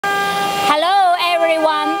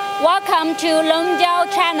welcome to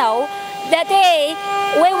Longjiao channel. Today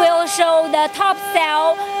we will show the top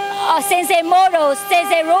sell CNC models,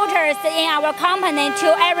 CNC rotors in our company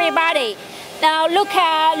to everybody. Now look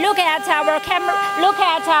at our camera. Look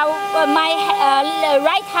at my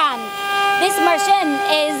right hand. This machine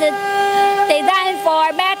is designed for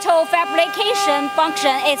metal fabrication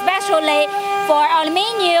function, especially for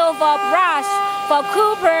aluminum, for brush, for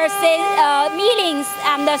copper millings,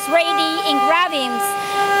 and 3D engravings.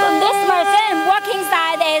 This machine working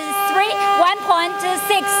size is 1.6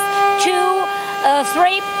 to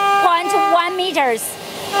 3.1 meters.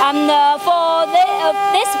 And for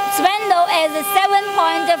this spindle is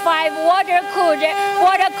 7.5 water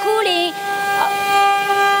cooling.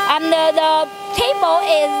 And the table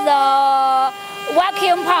is the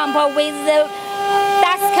vacuum pump with the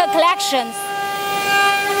dust collections.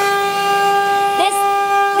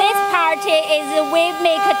 This part is we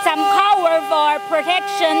make some cover for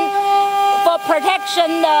protection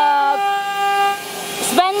the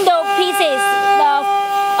spindle pieces,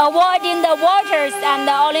 avoiding the waters and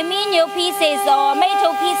the aluminum pieces or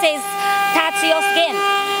metal pieces touch your skin.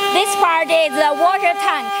 This part is the water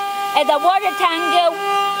tank. At the water tank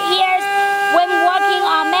here, when working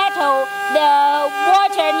on metal, the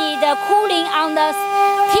water needs cooling on the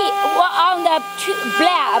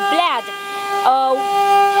blade.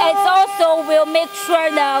 It also will make sure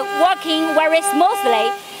the working very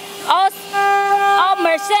smoothly. Our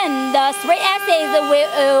machine, the 3 axes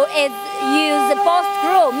will use both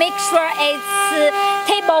screw, make sure it's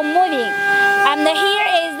table moving. And here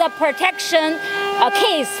is the protection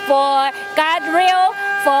case for guardrail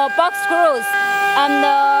for box screws. And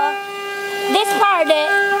this part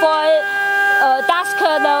for dust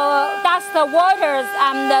waters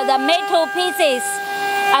and the metal pieces.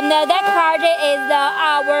 And that part is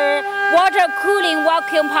our water cooling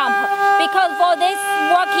vacuum pump. Because for this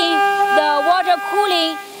working, the water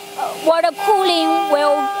cooling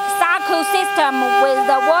will circle system with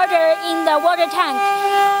the water in the water tank.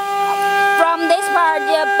 From this part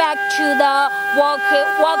back to the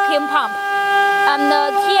vacuum pump. And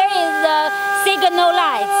here is the signal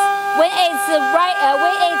lights. When it's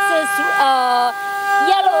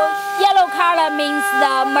yellow color means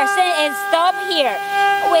the machine is stopped here.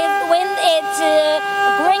 When it's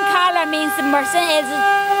green color means the machine is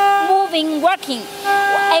moving, working.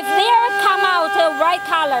 If they come out white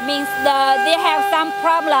color means they have some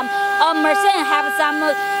problem or machine have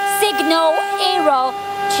some signal error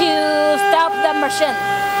to stop the machine.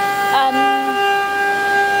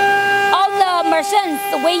 All the machines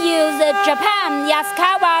we use Japan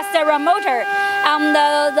Yaskawa servo motor, and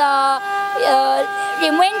the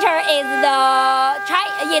inventor is the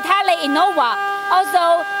Italy Innova.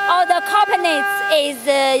 Also, all the components is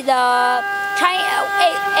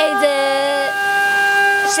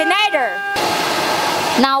Signage.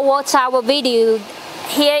 Now watch our video.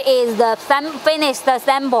 Here is the finished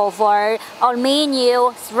sample for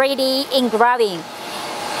aluminum 3D engraving.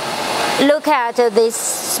 Look at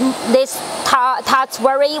this touch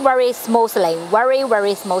very smoothly,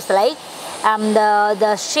 very smoothly, and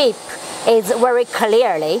the shape is very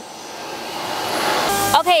clearly.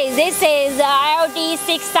 Okay, this is the LD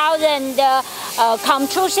 6000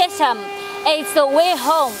 control system. It's the way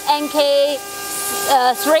home NK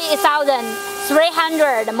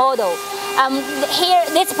 3300 model. Here,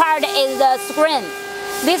 this part is the screen.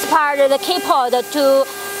 This part is the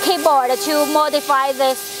keyboard to modify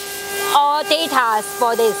this all data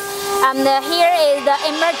for this. And here is the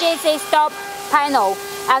emergency stop panel.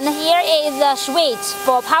 And here is the switch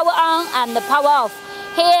for power on and power off.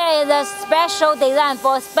 Here is a special design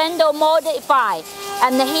for spindle modify.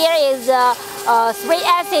 And here is the 3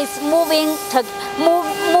 axis moving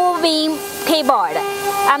keyboard.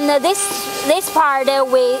 And this part is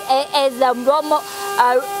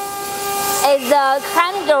the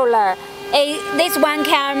handler. This one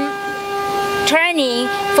can turning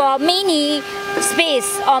for mini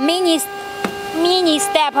space or mini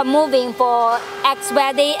step moving for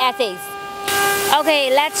XYZ axis.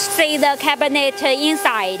 Okay, let's see the cabinet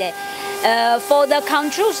inside. For the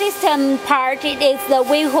control system part, it is the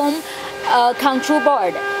way home control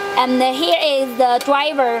board. And here is the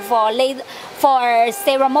driver for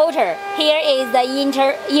servo motor. Here is the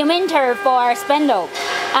inverter for spindle.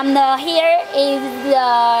 And here is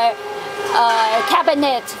the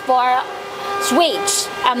cabinet for switch.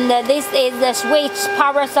 And this is the switch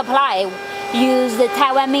power supply. Use the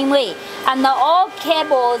Taiwan Minwei. And all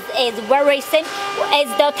cables is very simple.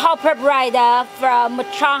 It's the top brand from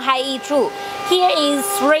Shanghai Yichu. Here is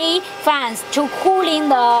 3 fans to cooling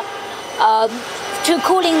the to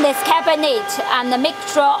cooling this cabinet and make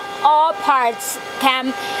sure all parts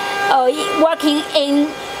can working in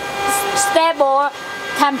stable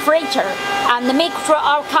temperature and make sure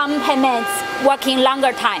all components working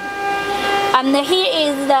longer time. And here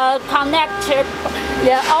is the connector,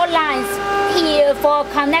 the outlines here for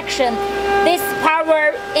connection. This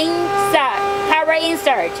power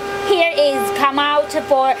insert here is come out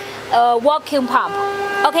for vacuum pump.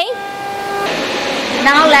 Okay.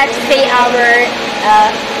 Now let's see our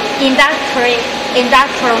industrial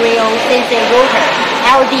CNC router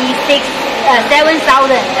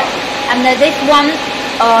LD7000, and this one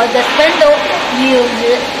the spindle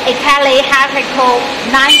use Italy helical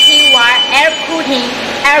 90-watt air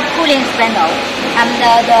cooling spindle, and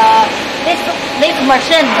this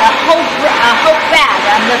machine, the whole bed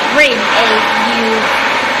and the frame is use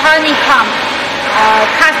honeycomb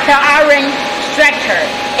cast iron structure.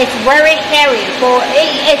 It's very heavy,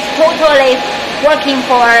 it's totally working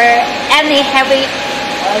for any heavy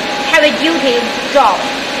duty job.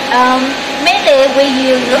 Mainly we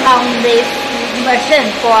use on this machine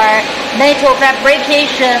for metal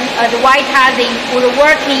fabrication, advertising,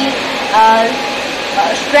 woodworking,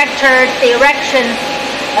 structure directions,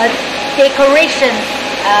 decorations.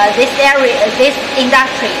 This area, this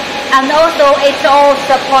industry, and also it's all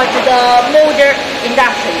support the motor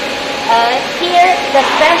industry. Here the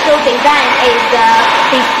special design is the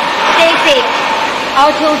basic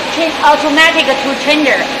automatic tool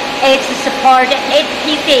changer. It support 8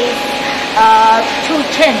 pieces tool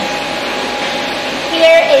change.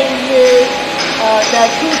 Here is the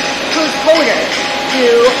tool holder to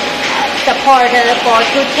support for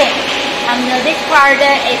tool change, and this part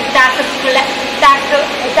is dust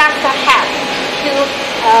head to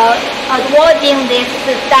avoiding these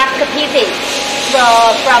dust pieces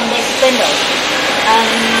from this spindle.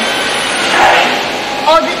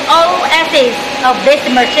 All axes of this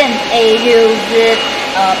machine use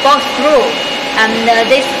box screw, and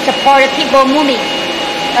this support people moving.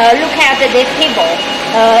 Look at this table.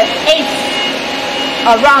 It's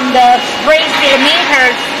around 3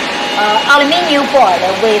 centimeters aluminum board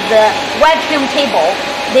with vacuum table.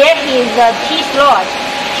 There is a T-slot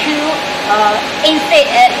to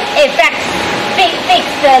fix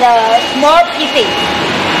the small pieces.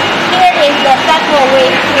 Here is the sample we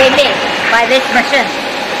made by this machine.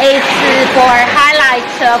 It's for highlight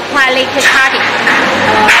quality cutting.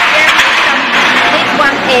 This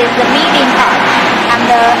one is the medium part and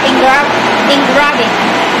the engraving.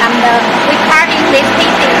 And we cutting this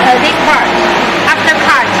pieces, this part. After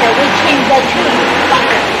cut, we change the tool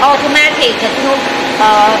automatic to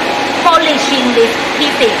polishing these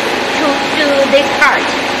pieces to this part.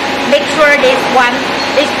 Make sure this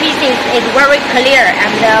pieces is very clear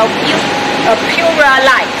and pure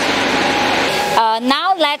light.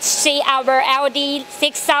 Now let's see our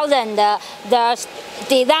LD6000, the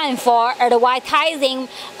design for advertising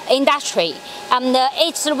industry.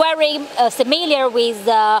 It's very similar with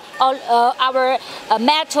our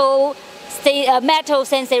metal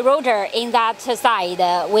CNC router in that side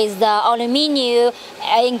with the aluminum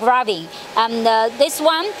engraving. This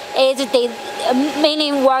one is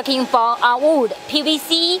mainly working for wood,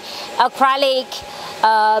 PVC, acrylic,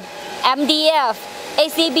 MDF,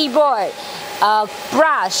 ACB board,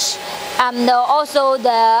 brush, and also the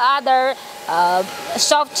other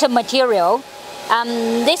soft material.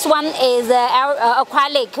 This one is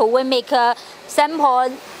acrylic. We make a sample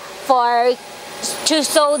to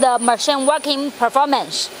show the machine working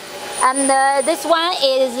performance. And this one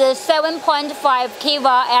is 7.5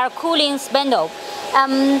 kW air cooling spindle.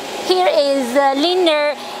 Here is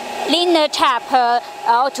linear tap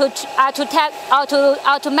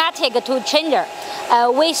automatic tool changer.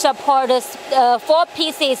 We support 4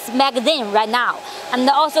 pieces magazine right now, and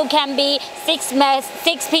also can be 6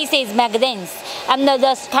 pieces magazines. And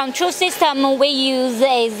the control system we use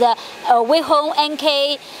is Wihong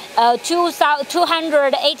NK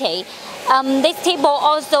 280. This table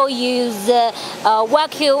also use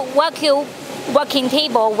vacuum working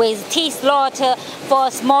table with T-slot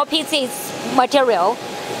for small pieces material.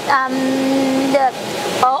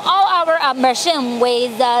 All our machine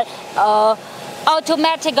with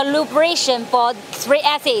automatic lubrication for 3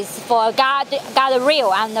 axes for guard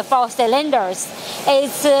rail and 4 cylinders.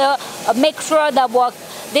 It's make sure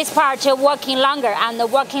this part working longer and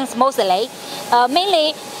working smoothly.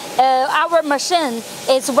 Mainly, our machine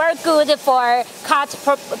is very good for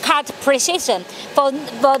cut precision. For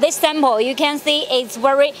this sample, you can see it's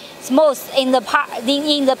very smooth in the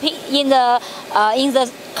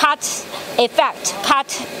cut effect, cut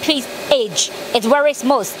piece edge. It's very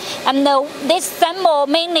smooth. And this sample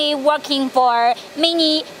mainly working for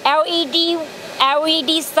mini LED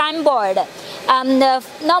LED signboard.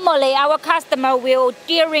 Normally, our customer will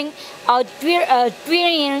drilling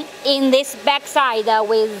in this backside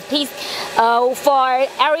with piece for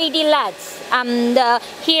LED lights. And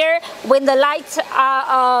here, when the lights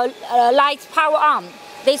power on,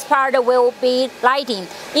 this part will be lighting.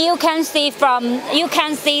 You can see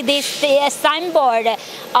this signboard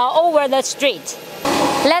over the street.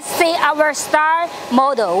 Let's see our star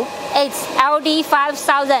model. It's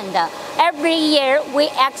LD5000. Every year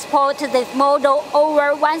we export this model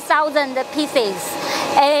over 1,000 pieces.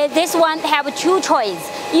 This one have two choices.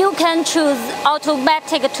 You can choose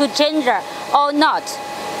automatic to changer or not.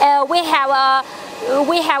 We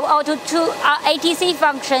have auto to ATC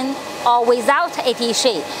function or without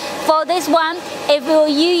ATC. For this one, if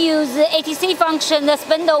you use ATC function, the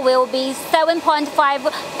spindle will be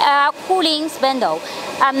 7.5 cooling spindle.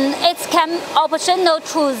 It can optional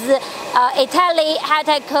choose Italy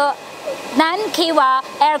high-tech 9 kW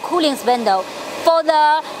air cooling spindle. For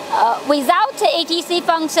the without ATC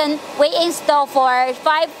function, we install for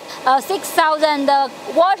 6,000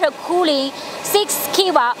 water cooling 6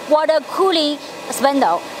 kW water cooling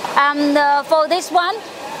spindle. And for this one,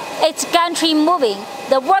 it's gantry moving.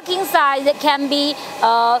 The working size can be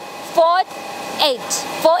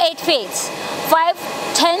 4.8 feet,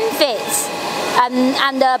 5.10 feet,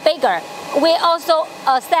 and bigger. We also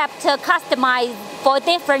accept customized for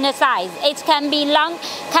different size. It can be long,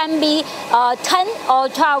 can be 10 or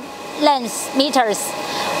 12 length meters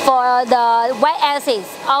for the y-axis.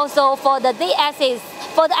 Also for the z-axis,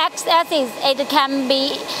 for the x-axis, it can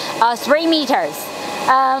be 3 meters.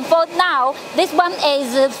 For now, this one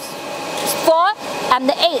is 4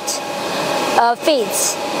 and 8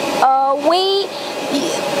 feet.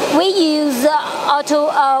 We use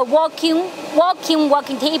auto walking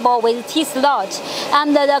table with T-slot,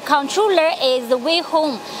 and the controller is way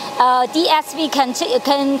home DSV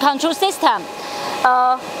control system.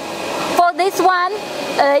 For this one,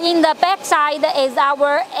 in the back side is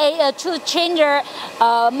our tooth changer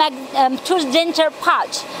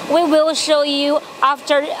part. We will show you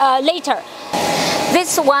after later.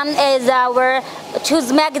 This one is our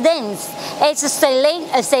tooth magazines. It's a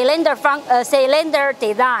cylinder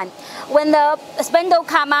design. When the spindle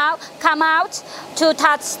come out to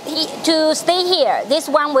stay here, this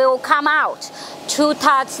one will come out to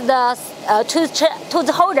touch the tooth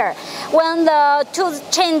holder. When the tooth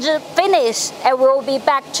change finish, it will be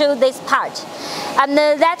back to this part. And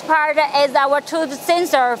that part is our tooth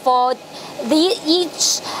sensor for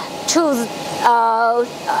each tooth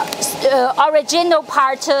original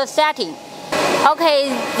part setting. Okay,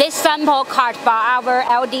 this sample cut by our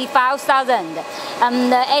LD5000.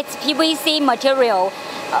 It's PVC material.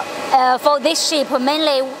 For this shape,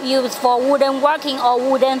 mainly used for wooden working or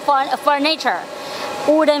wooden furniture.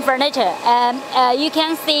 You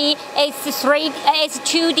can see it's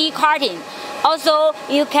 2D cutting. Also,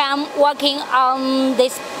 you can working on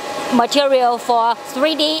this material for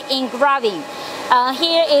 3D engraving.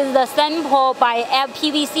 Here is the sample by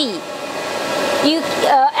PVC. The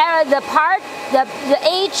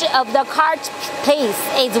edge of the cart piece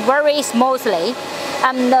is very smoothly,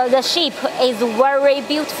 and the shape is very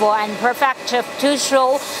beautiful and perfect to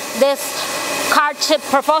show this cart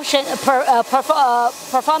performance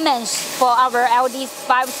for our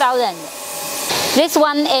LD5000. This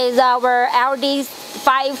one is our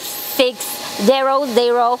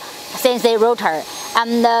LD5600 CNC rotor,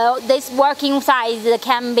 and this working size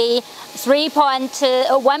can be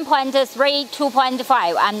 1.3,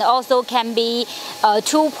 2.5, and also can be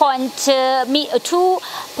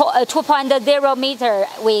 2.0 meter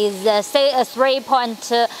with 3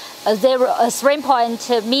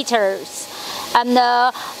 meters. And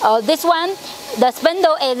this one, the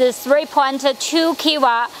spindle is 3.2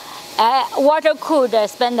 kW water-cooled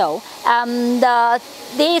spindle.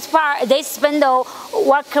 This spindle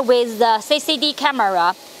works with the CCD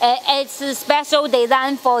camera. It's a special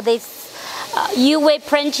design for this UV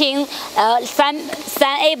printing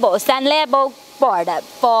sun label board.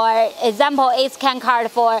 For example, it can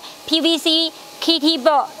cut for PVC, KT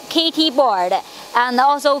board, and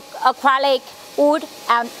also acrylic, wood,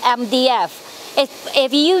 and MDF.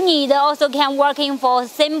 If you need, also can working for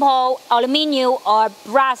simple aluminum or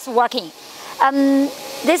brass working.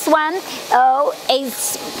 This one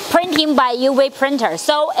is printing by UV printer,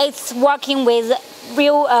 so it's working with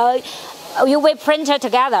real UV printer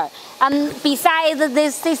together. And besides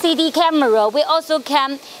this CCD camera, we also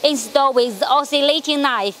can install with oscillating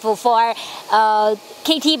knife for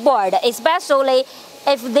KT board, especially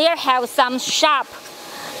if they have some sharp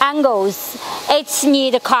angles. It's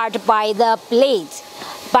need cut by the blade,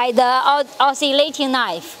 by the oscillating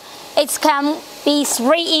knife. it can be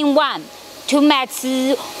 3-in-1 to match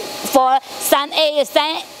for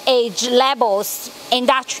Signage labels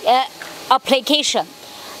industrial application.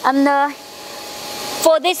 And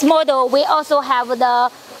for this model, we also have the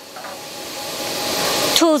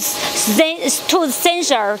tooth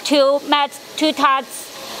sensor to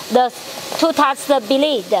touch the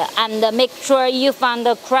blade and make sure you find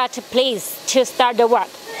the correct place to start the work.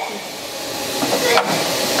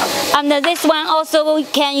 And this one also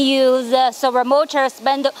can use servo motor,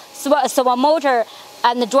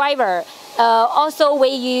 and driver. Also,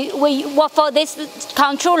 for this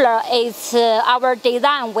controller is our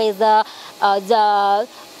design with the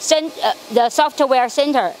software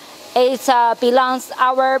center. It belongs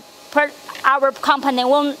our company.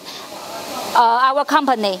 Our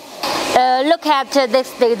company. Look at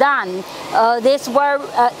this design. This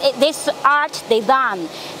art design.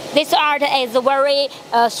 This art is very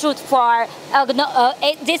suited for.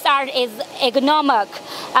 This art is ergonomic,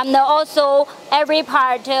 and also every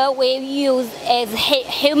part we use is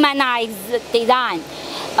humanized design.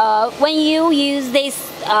 When you use this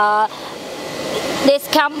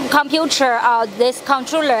computer or this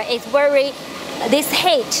controller, this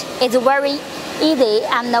height is very easy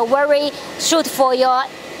and very suited for your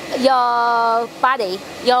body,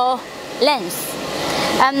 your length,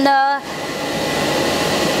 and.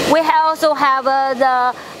 We also have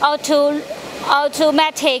the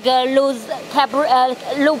automatic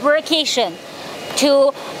lubrication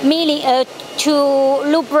to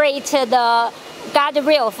lubricate the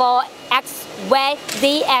guardrail for X, Y,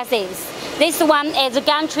 Z axis. This one is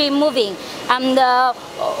gantry moving, and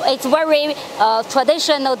it's very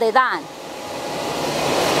traditional design.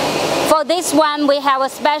 For this one, we have a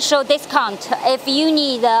special discount. If you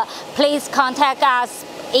need, please contact us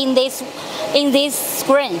in this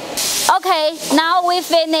screen. Okay, now we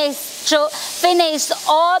finish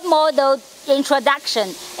all model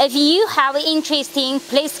introduction. If you have interesting,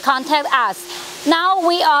 please contact us. Now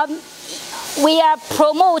we are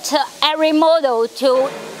promote every model to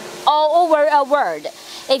all over the world.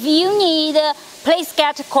 If you need, please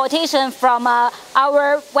get quotation from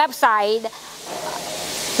our website.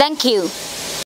 Thank you.